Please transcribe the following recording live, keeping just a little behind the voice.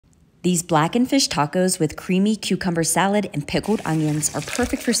These blackened fish tacos with creamy cucumber salad and pickled onions are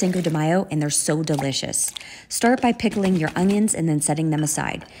perfect for Cinco de Mayo, and they're so delicious. Start by pickling your onions and then setting them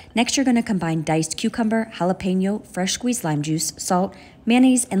aside. Next, you're going to combine diced cucumber, jalapeno, fresh squeezed lime juice, salt,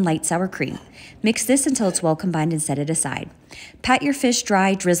 mayonnaise, and light sour cream. Mix this until it's well combined and set it aside. Pat your fish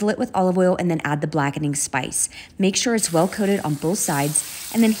dry, drizzle it with olive oil, and then add the blackening spice. Make sure it's well coated on both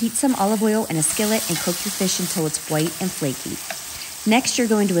sides, and then heat some olive oil in a skillet and cook your fish until it's white and flaky. Next, you're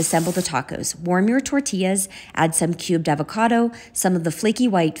going to assemble the tacos. Warm your tortillas, add some cubed avocado, some of the flaky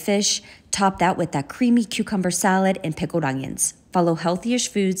white fish, top that with that creamy cucumber salad and pickled onions. Follow Healthyish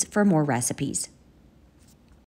Foods for more recipes.